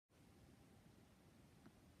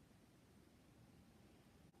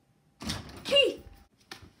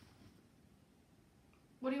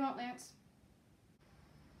you want, Lance?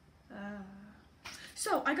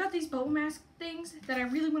 So I got these bubble mask things that I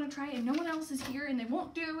really want to try, and no one else is here, and they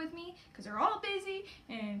won't do it with me because they're all busy.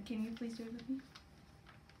 And can you please do it with me?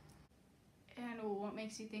 And what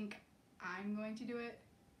makes you think I'm going to do it?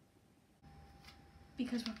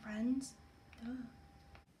 Because we're friends. Duh.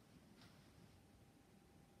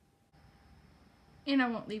 And I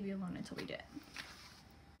won't leave you alone until we do it.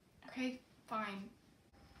 Okay, fine.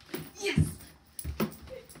 Yes!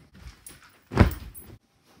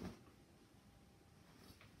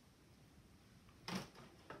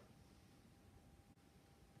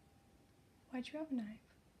 Why'd you have a knife?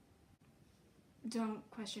 Don't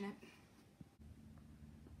question it.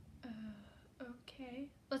 Okay.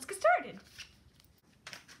 Let's get started.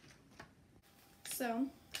 So,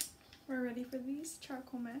 we're ready for these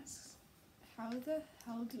charcoal masks. How the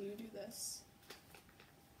hell do you do this?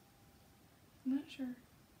 I'm not sure.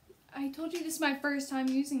 I told you this is my first time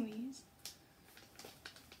using these.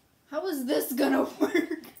 How is this gonna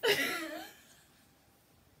work?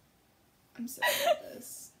 I'm so bad at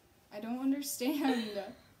this. I don't understand.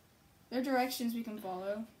 There are directions we can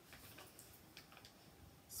follow.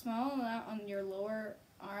 Small amount on your lower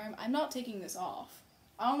arm. I'm not taking this off.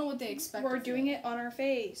 I don't know what they expect. We're doing it on our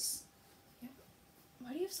face. Yeah.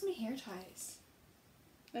 Why do you have so many hair ties?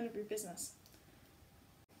 None of your business.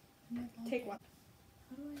 Take one.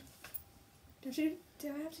 How do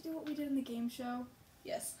I have to do what we did in the game show?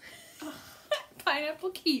 Yes.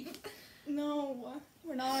 Pineapple keep. No,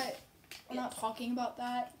 we're not. We're not talking about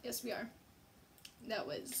that. Yes, we are. That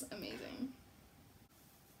was amazing.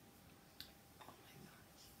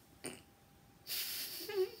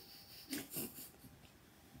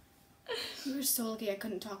 You were so lucky I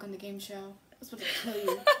couldn't talk on the game show. I was about to kill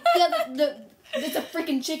you. Yeah, it's a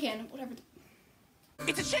freaking chicken. Whatever.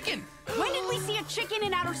 It's a chicken! When did we see a chicken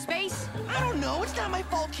in outer space? I don't know. It's not my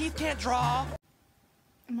fault Keith can't draw.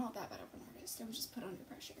 I'm not that bad of an artist. I was just put under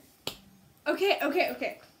pressure.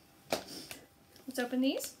 Okay. Let's open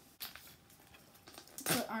these.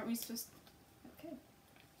 But aren't we supposed to... Okay.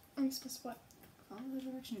 Are we supposed to what? Follow the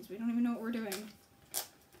directions. We don't even know what we're doing.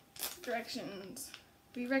 Directions.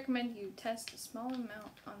 We recommend you test a small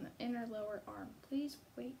amount on the inner lower arm. Please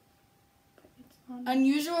wait. But it's on.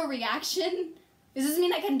 Unusual reaction? Does this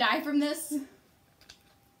mean I can die from this?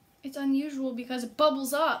 It's unusual because it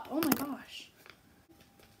bubbles up. Oh my gosh.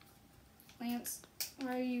 Lance,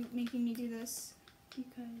 why are you making me do this?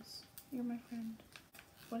 Because you're my friend.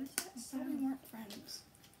 What is that I thought sound? we weren't friends.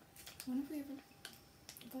 When have we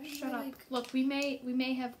ever... Shut up. Look, we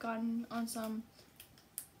may have gotten on some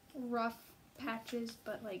rough patches,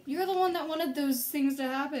 but like... You're the one that wanted those things to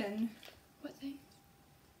happen. What thing?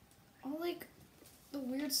 All like the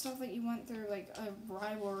weird stuff that you went through, like a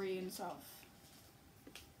rivalry and stuff.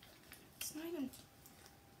 It's not even...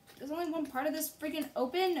 There's only one part of this freaking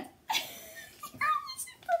open.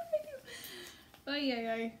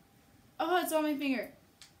 Ay. Oh, it's on my finger.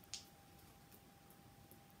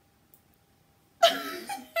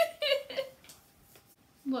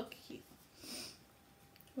 Look, Keith.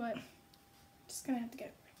 What? Just gonna have to get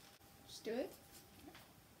it. Just do it.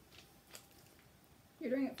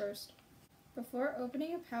 You're doing it first. Before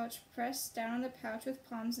opening a pouch, press down on the pouch with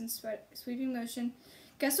palms in sweeping motion.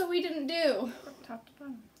 Guess what we didn't do? From top to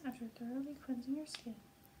bottom. After thoroughly cleansing your skin.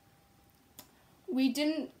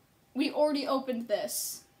 We already opened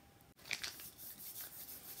this.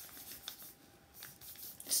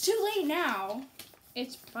 It's too late now.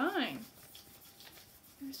 It's fine.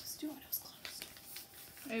 You were supposed to do it when it was closed.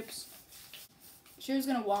 Oops. She was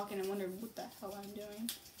gonna walk in and wonder what the hell I'm doing.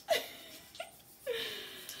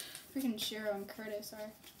 Freaking Shiro and Curtis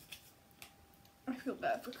are. I feel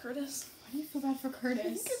bad for Curtis. Why do you feel bad for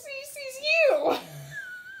Curtis? Because he sees you! I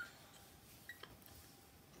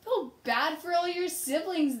feel bad for all your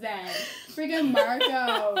siblings then. Freaking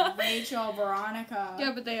Marco, Rachel, Veronica.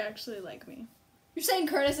 Yeah, but they actually like me. You're saying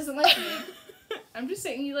Curtis doesn't like me? I'm just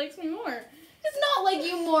saying he likes me more. He's not like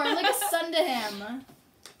you more. I'm like a son to him.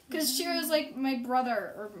 Because Shiro's like my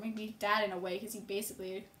brother, or maybe dad in a way, because he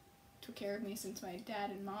basically took care of me since my dad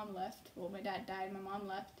and mom left. Well, my dad died and my mom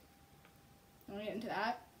left. You want to get into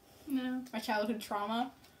that? No. My childhood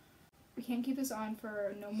trauma. We can't keep this on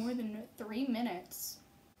for no more than 3 minutes.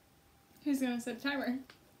 Who's gonna set a timer?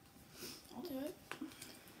 I'll do it.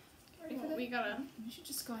 Ready for Well, that? we gotta... We should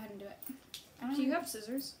just go ahead and do it. Do you have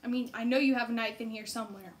scissors? I mean, I know you have a knife in here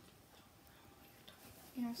somewhere.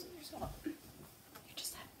 You have scissors. You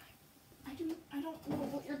just had a knife. I don't know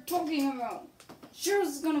what you're talking about.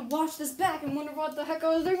 Shiro's gonna watch this back and wonder what the heck I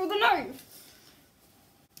was doing with the knife.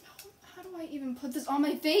 How do I even put this on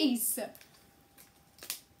my face?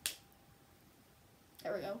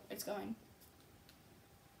 There we go. It's going.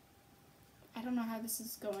 I don't know how this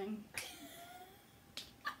is going.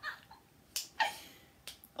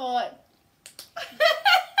 Oh.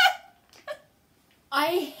 I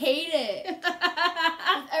hate it.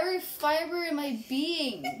 With every fiber in my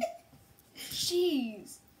being.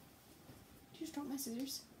 Jeez. Did you just drop my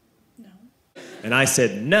scissors? No. And I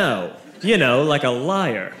said, no. You know, like a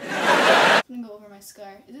liar. I'm gonna go over my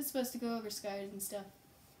scar. Is it supposed to go over scars and stuff?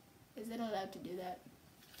 Is it allowed to do that?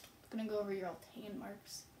 It's gonna go over your old tan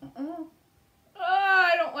marks. Oh,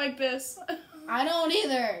 I don't like this. I don't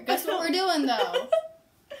either. Guess what we're doing though?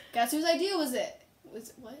 Guess whose idea was it? Was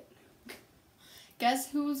it what?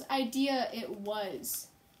 Guess whose idea it was?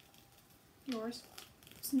 Yours.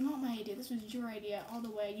 It's not my idea. This was your idea all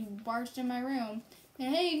the way. You barged in my room.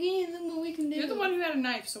 And hey, look what we can do. You're the one who had a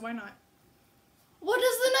knife, so why not? What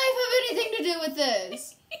does the knife have anything to do with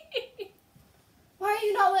this? Why are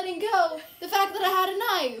you not letting go? The fact that I had a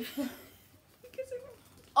knife.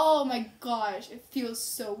 Oh my gosh, it feels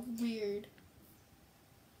so weird.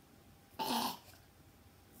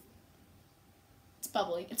 It's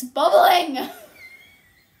bubbling. It's bubbling!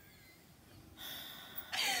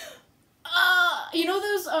 You know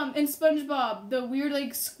those, in SpongeBob, the weird,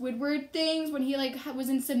 like, Squidward things when he, like, was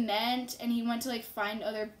in cement and he went to, like, found,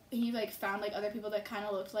 like, other people that kind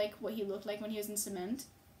of looked like what he looked like when he was in cement?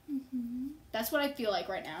 Mm-hmm. That's what I feel like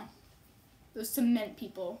right now. Those cement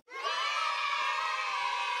people.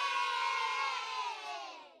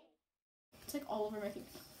 It's, like, all over my face.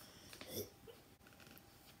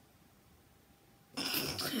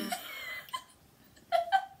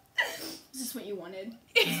 Is this what you wanted?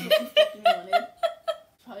 Is this what you fucking wanted?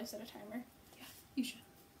 Probably set a timer. Yeah, you should.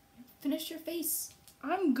 Finish your face.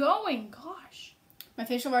 I'm going, gosh. My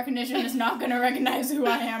facial recognition is not going to recognize who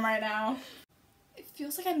I am right now. It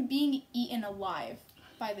feels like I'm being eaten alive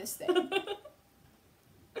by this thing. Can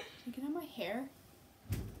you get on my hair?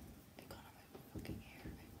 I got on my fucking hair.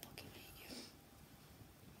 I fucking hate you.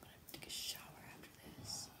 I'm going to take a shower after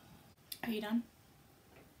this. Are you done?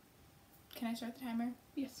 Can I start the timer?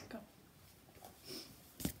 Yes, go.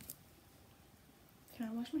 Can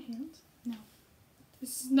I wash my hands? No.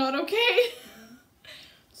 This is not okay.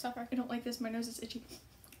 Suffer. I don't like this. My nose is itchy.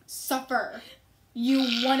 Suffer. You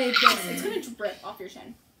wanted this. It's gonna drip off your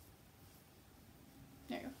chin.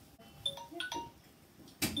 There you go.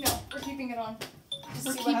 No, we're keeping it on.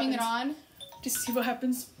 We're keeping it on. Just see what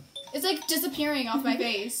happens. It's like disappearing off my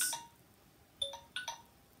face.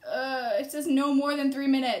 It says no more than 3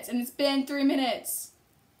 minutes, and it's been 3 minutes.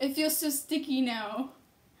 It feels so sticky now.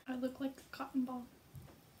 I look like a cotton ball.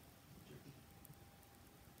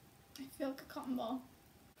 I feel like a cotton ball.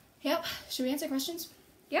 Yep. Should we answer questions?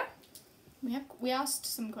 Yeah. We asked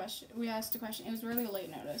some question. We asked a question. It was really late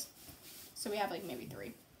notice, so we have like maybe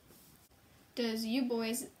 3. Does you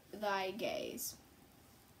boys thy gays?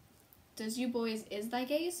 Does you boys is thy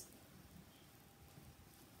gays?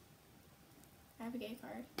 I have a gay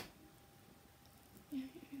card. Yeah.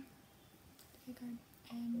 Gay card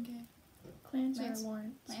and gay. Klance or Lance?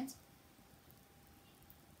 Lawrence? Lance.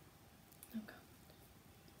 Okay.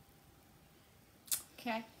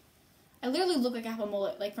 Okay. I literally look like I have a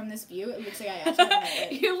mullet. Like from this view, it looks like I actually have a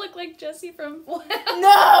mullet. You look like Jesse from.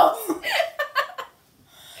 No!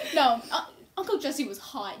 No, Uncle Jesse was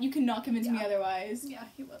hot. You cannot convince me otherwise. Yeah,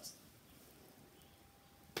 he was.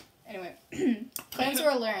 Anyway, Klance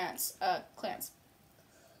or Lance? Klance.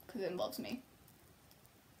 Because it involves me.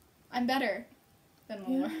 I'm better than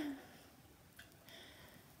Laura.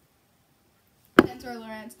 Klance or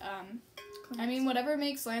Lance? I mean, whatever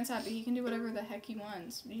makes Lance happy, he can do whatever the heck he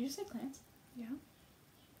wants. Did you just say Klance? Yeah.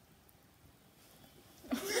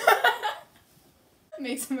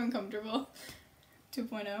 Makes him uncomfortable.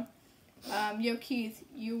 2.0. Yo, Keith,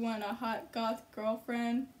 you want a hot goth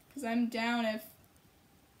girlfriend? Because I'm down if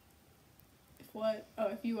what? Oh,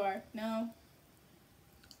 if you are. No.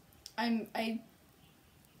 I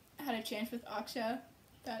had a chance with Aksha.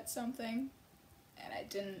 That's something. And I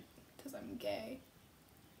didn't because I'm gay.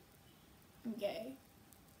 I'm gay.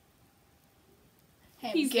 Hey,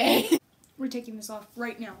 I'm He's gay. We're taking this off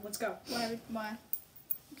right now. Let's go. Why?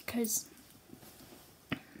 Because.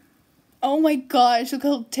 Oh my gosh, look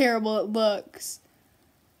how terrible it looks.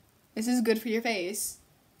 This is good for your face.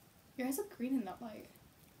 Your eyes look green in that light.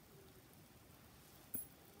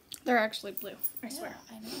 They're actually blue. I swear.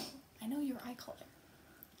 I know. I know your eye color.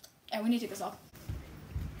 And we need to take this off.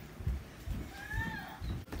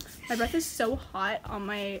 My breath is so hot on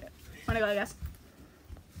my... Wanna go, I guess?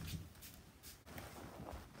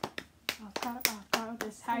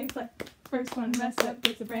 This is how you play. First one mess up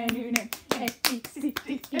gets a brand new name. A, B, C, D,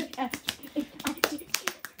 E, F, G, H, I, J, K,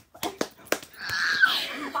 L, M, N, O.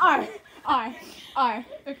 R.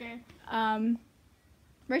 Okay.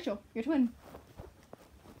 Rachel, your twin.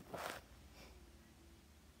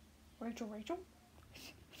 Rachel?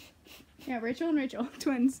 Yeah, Rachel and Rachel,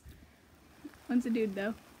 twins. One's a dude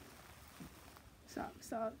though. Stop.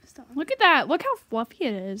 Look at that. Look how fluffy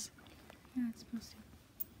it is. Yeah, it's supposed to.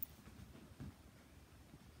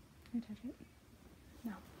 Can I touch it?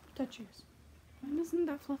 No. Touch yours. Mine isn't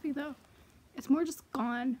that fluffy though. It's more just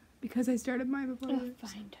gone because I started mine before.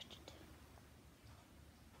 Fine, touch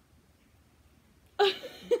it.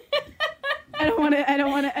 I don't want it.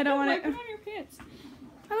 Wipe it on your pants.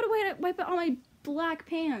 How would I wipe it on my black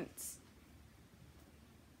pants?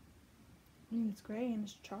 I mean, it's gray and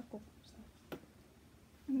it's charcoal. So.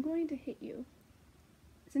 I'm going to hit you.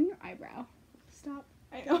 It's in your eyebrow. Stop.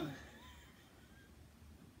 I know.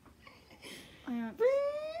 I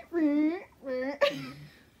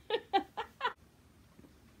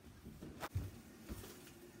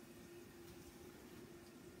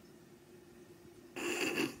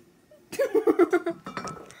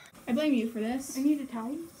blame you for this. I need a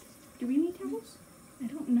towel. Do we need towels? I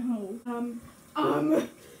don't know.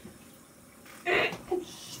 It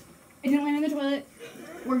didn't land in the toilet.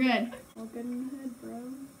 We're good. All good in the head, bro.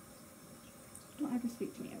 Don't ever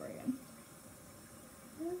speak to me ever again.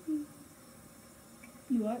 I love you.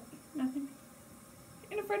 You what? Nothing.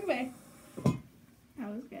 In a friend way. I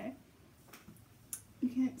was gay. You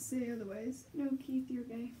can't say otherwise. No, Keith, you're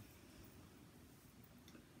gay.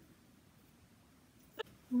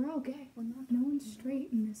 We're all gay. We're not. No one's straight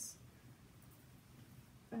in this.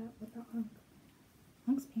 What about Hunk?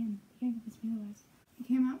 Hunk's pan. You can't convince me otherwise. He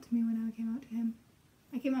came out to me when I came out to him.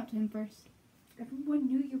 I came out to him first. Everyone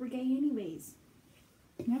knew you were gay anyways.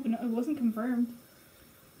 Yeah, but no, it wasn't confirmed.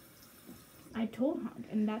 I told Hunk,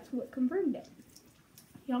 and that's what confirmed it.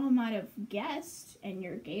 Y'all might have guessed, and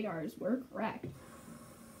your gaydars were correct.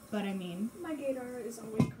 But I mean... My gaydar is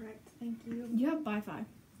always correct, thank you. You have Wi-Fi.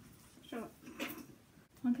 Shut up.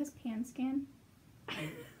 Hunk has pan scan.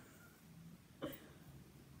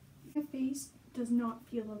 My face does not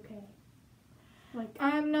feel okay. Like,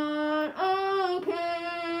 I'm not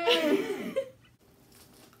okay.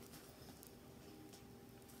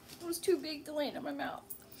 it was too big to land in my mouth.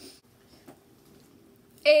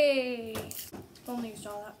 Hey! If only you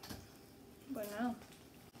saw that. But no.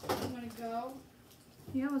 You wanna go?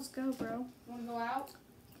 Yeah, let's go, bro. You wanna go out?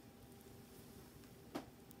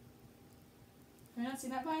 Have you not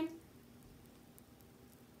seen that Vine?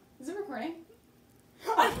 Is it recording?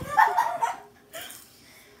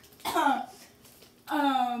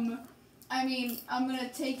 I mean, I'm gonna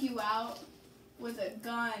take you out with a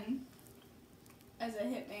gun as a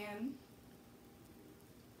hitman.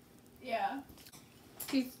 Yeah.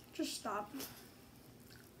 Keith, just stop.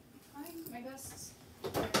 Trying my best to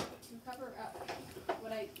cover up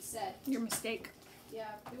what I said. Your mistake.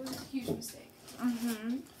 Yeah, it was a huge mistake.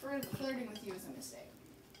 Mm-hmm. Flirting with you is a mistake.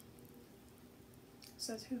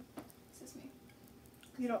 Says who? Says me.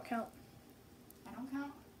 You don't count. I don't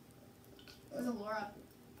count. It was Alora.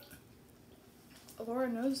 Laura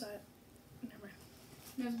knows that. Never mind.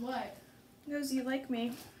 Knows what? Knows you like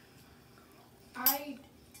me. I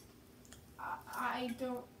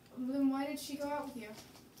don't. Then why did she go out with you?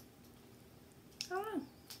 I don't know.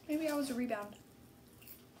 Maybe I was a rebound.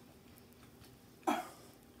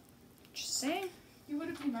 Just saying. You would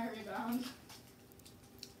have been my rebound.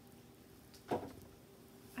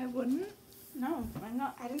 I wouldn't. No, I'm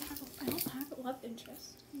not. I don't have a love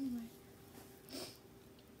interest. Anyway.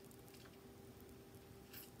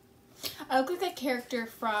 I look like a character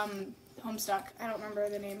from Homestuck. I don't remember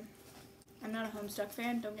the name. I'm not a Homestuck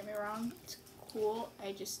fan, don't get me wrong. It's cool,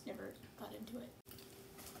 I just never got into it.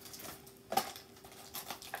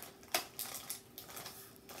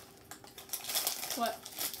 What?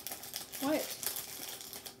 What?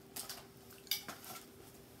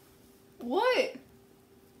 What?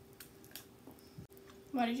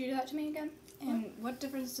 Why did you do that to me again? And what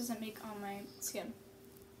difference does it make on my skin?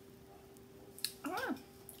 I don't know.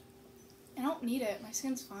 I don't need it. My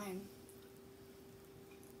skin's fine.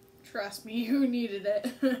 Trust me, you needed it.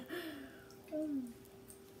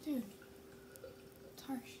 Dude. It's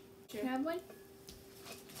harsh. Can I have one?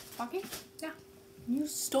 Pocky? Yeah. You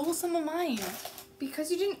stole some of mine. Because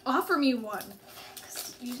you didn't offer me one.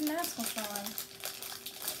 You didn't ask for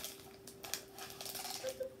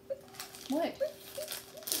one. What?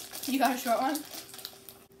 You got a short one?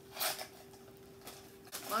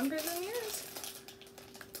 Longer than yours.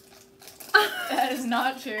 That is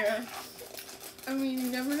not true. I mean, you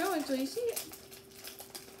never know until you see it.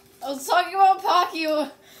 I was talking about Pocky.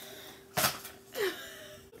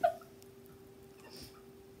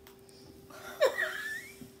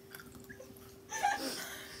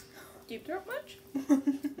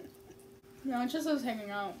 just us hanging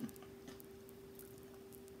out.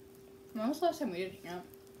 When was the last time we did hang out?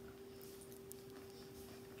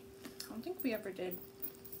 I don't think we ever did.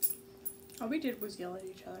 All we did was yell at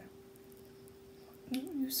each other.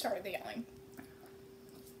 You started the yelling.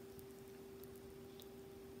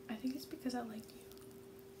 I think it's because I like you.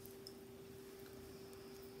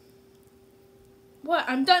 What?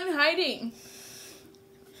 I'm done hiding.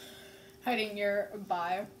 Hiding your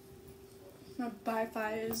bi. My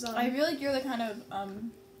bi-fi is I feel like you're the kind of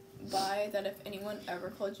bi that if anyone ever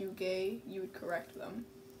called you gay, you would correct them.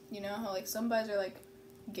 You know how like some bis are like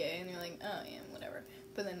gay and you're like, oh yeah, whatever.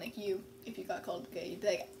 But then like you, if you got called gay, you'd be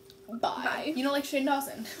like, bi. You know, like Shane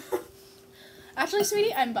Dawson. Actually,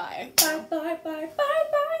 sweetie, I'm bi. Bye, bye, bye, bye,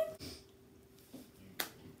 bye.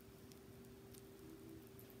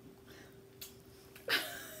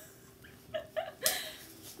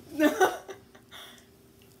 No.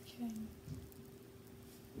 Kidding.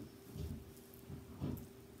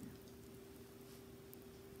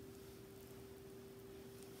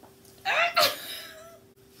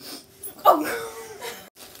 Oh!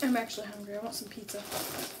 I'm actually hungry. I want some pizza.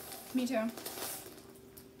 Me too.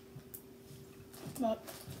 Well,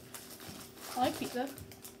 I like pizza.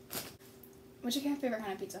 What's your favorite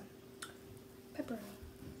kind of pizza? Pepperoni.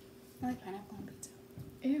 I like pineapple on pizza.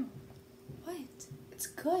 Ew. What? It's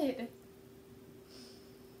good.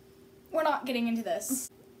 We're not getting into this.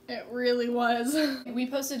 It really was. We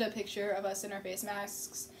posted a picture of us in our face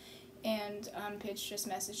masks, and Pitch just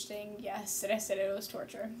messaged saying yes, and I said it was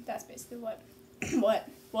torture. That's basically what.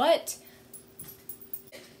 What?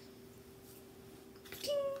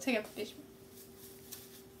 Take a picture.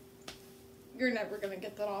 You're never gonna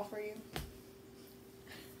get that off, are you?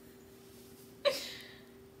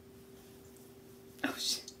 Oh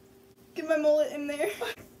shit. Get my mullet in there.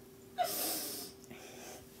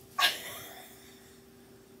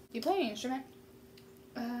 You play any instrument?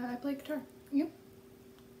 I play guitar. You?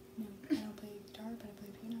 No, I don't play guitar, but I play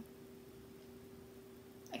piano.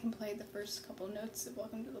 I can play the first couple notes of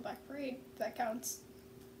Welcome to the Black Parade, if that counts.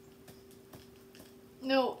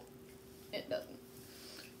 No, it doesn't.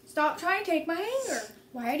 Stop trying to take my hanger.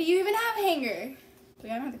 Why do you even have hanger? We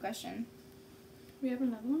have another question. We have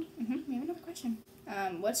another one? We have another question.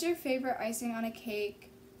 What's your favorite icing on a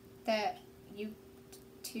cake that you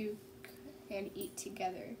two can eat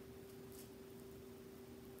together?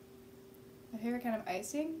 My favorite kind of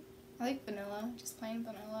icing? I like vanilla, just plain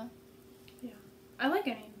vanilla. Yeah. I like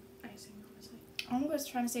any icing, honestly. I'm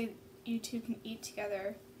just trying to say you two can eat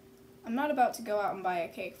together. I'm not about to go out and buy a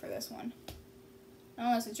cake for this one.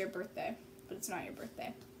 Unless it's your birthday, but it's not your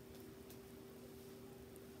birthday.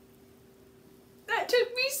 That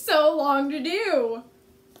took me so long to do.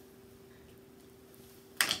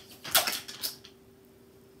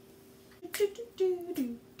 I'm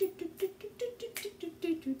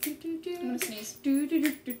gonna sneeze.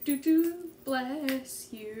 Bless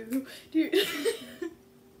you.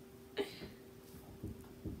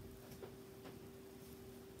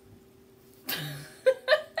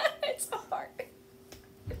 It's so hard.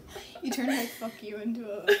 You turned my fuck you into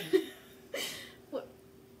a... What?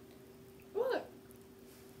 What?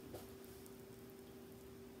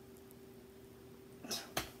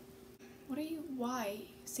 What are you? Why?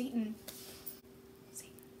 Satan.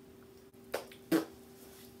 You're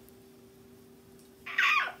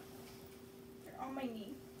on my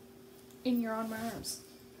knee. And you're on my arms.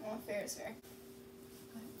 Oh, fair is fair.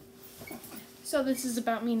 So this is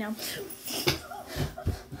about me now.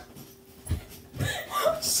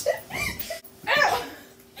 Oh, shit. Ow!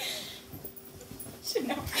 Shit,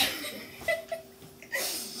 no.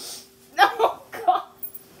 No, God.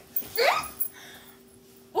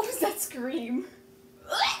 What was that scream?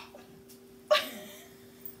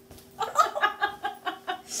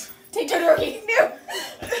 Take the turkey. No.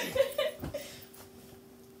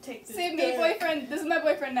 Take this. Save me, boyfriend. This is my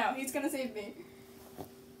boyfriend now. He's gonna save me.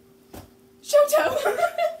 Shoto!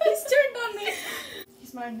 He's turned on me.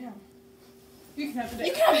 He's mine now. You can have the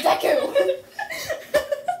You can have Deku.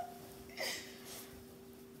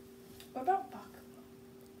 What about Bakugo?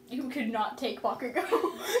 You could not take Bakugo.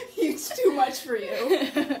 He's too much for you.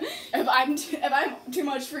 If I'm too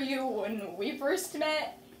much for you when we first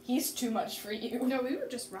met, he's too much for you. No, we were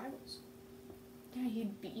just rivals. Yeah,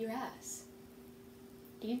 he'd beat your ass.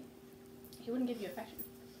 He wouldn't give you affection.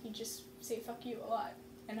 He'd just say fuck you a lot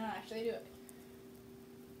and not actually do it.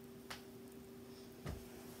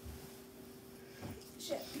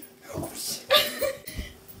 Shit. Oh shit.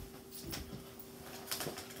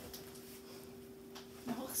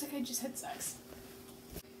 No, it looks like I just had sex.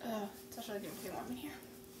 It's actually getting pretty warm in here.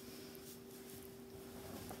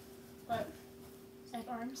 What? I have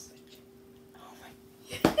arms? Oh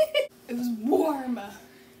It was warm.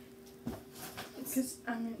 Because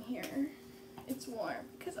I'm in here. It's warm.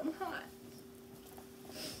 Because I'm hot.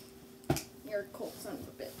 You're a cold son of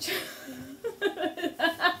a bitch.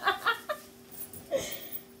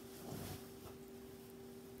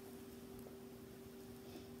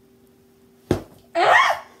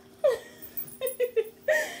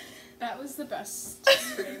 That was the best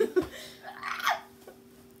scream.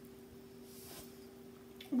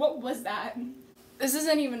 What was that? This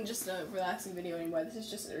isn't even just a relaxing video anymore. This is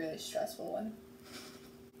just a really stressful one.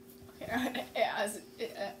 Okay,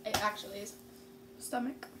 it actually is.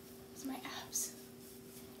 Stomach. It's my abs.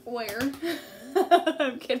 Where?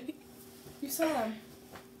 I'm kidding. You saw them.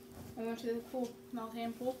 I went to the pool,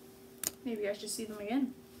 Meltan pool. Maybe I should see them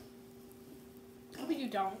again. Oh, but you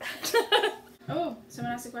don't. Oh,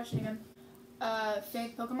 someone asked a question again.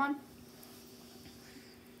 Fake Pokemon?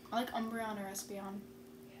 I like Umbreon or Espeon.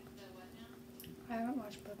 I haven't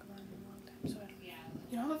watched Pokemon in a long time, so I don't know.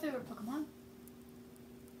 You don't have a favorite Pokemon?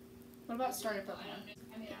 What about starter Pokemon?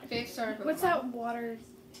 Fake starter Pokemon. What's that water?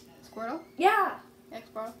 Squirtle? Yeah! Yeah,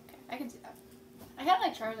 Squirtle. Okay, I can see that. I kind of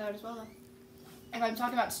like Charizard as well, though. If I'm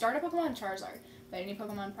talking about starter Pokemon, Charizard. But any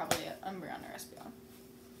Pokemon, probably Umbreon or Espeon.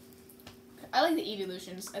 Okay. I like the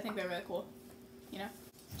evolutions. I think they're really cool. You know?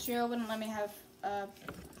 Shiro wouldn't let me have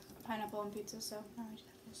pineapple on pizza, so now I just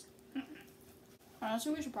have this.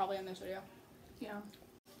 Honestly, we should probably end this video. Yeah.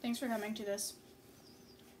 Thanks for coming to this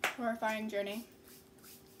horrifying journey.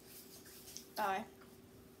 Bye.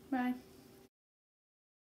 Bye.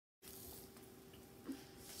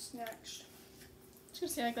 What's next? It's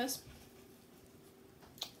gonna stay like this.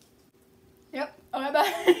 Yep. Okay,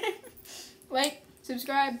 bye. Like,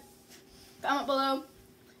 subscribe, comment below,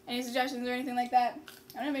 any suggestions or anything like that.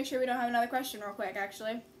 I'm gonna make sure we don't have another question real quick,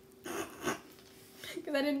 actually.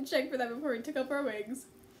 Because I didn't check for that before we took up our wigs.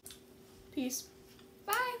 Peace.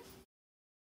 Bye!